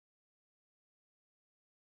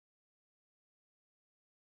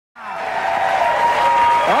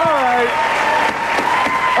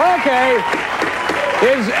Okay.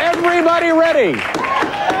 Is everybody ready?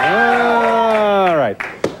 All right.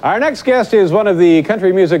 Our next guest is one of the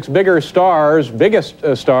country music's biggest stars.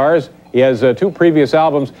 He has 2 previous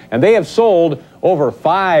albums, and they have sold over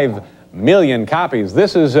 5 million copies.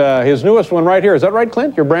 This is his newest one right here. Is that right,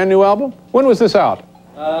 Clint? Your brand new album? When was this out?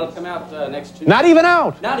 It'll come out next Tuesday. Not even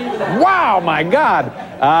out? Not even out. Wow, my God.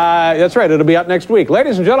 That's right. It'll be out next week.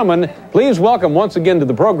 Ladies and gentlemen, please welcome once again to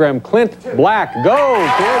the program, Clint Black. Go,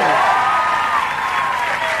 kid.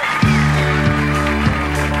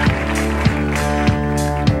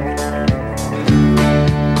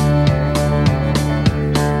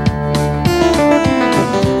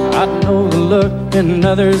 I know the look in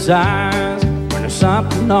others' eyes when there's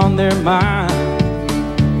something on their mind.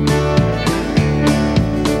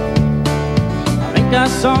 I think I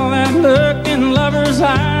saw that look in lovers'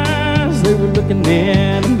 eyes. They were looking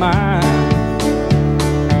into mine.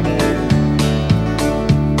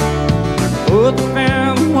 Oh, they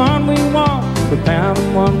found the one we want. We found the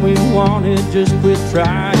one we wanted. Just quit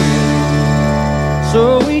trying.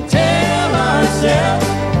 So we tell ourselves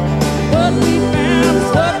what we found is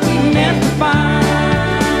what we meant to find.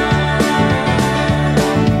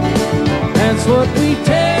 That's what we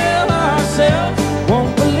tell ourselves.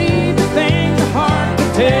 Won't believe the things the heart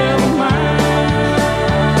could tell the mind.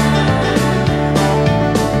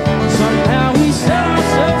 Somehow we set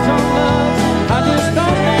ourselves on love. I just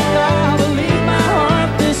don't think I'll believe my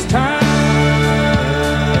heart this time.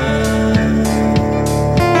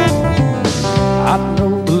 I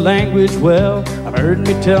know the language well. I've heard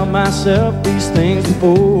me tell myself these things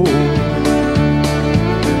before.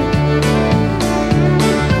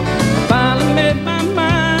 I finally made my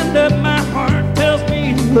mind up. My heart tells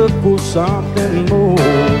me to look for something more.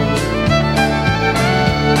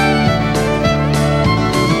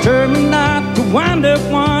 Determined not to wind up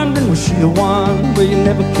wondering, was she the one? But you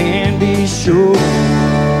never can be sure.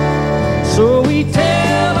 So we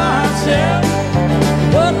tell ourselves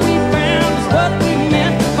what we found is what we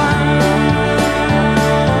meant to find.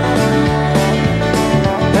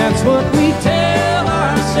 That's what we tell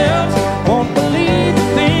ourselves. Won't believe the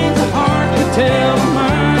things the heart could tell the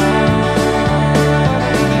mind.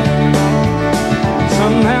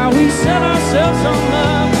 Somehow we set ourselves on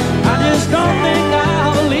love. I just don't think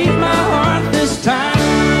I'll believe my heart this time.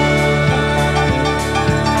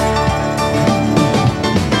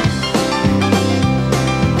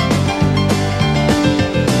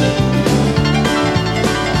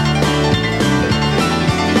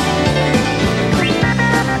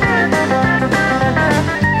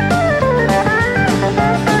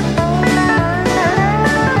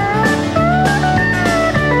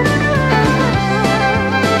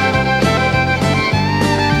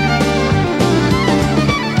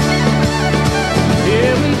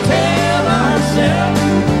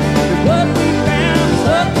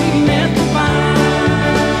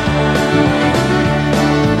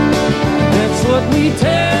 We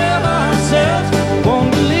tell ourselves,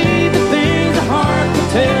 won't believe the things the heart can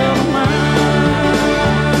tell the mind.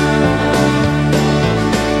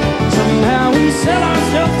 Somehow we set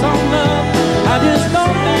ourselves on love. I just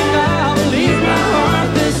don't think I'll believe my heart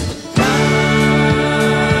this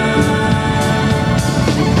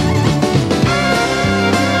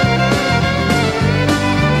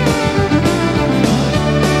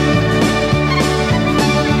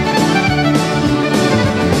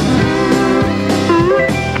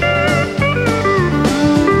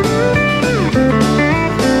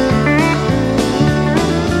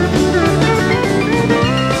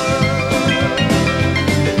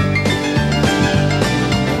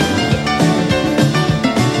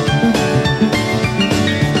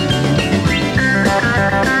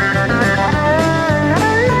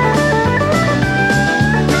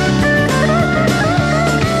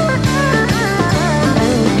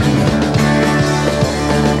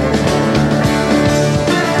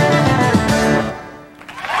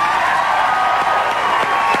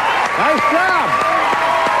Nice job.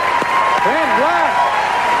 Clint Black.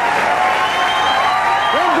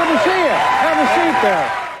 Clint, good to see you. Have a seat there.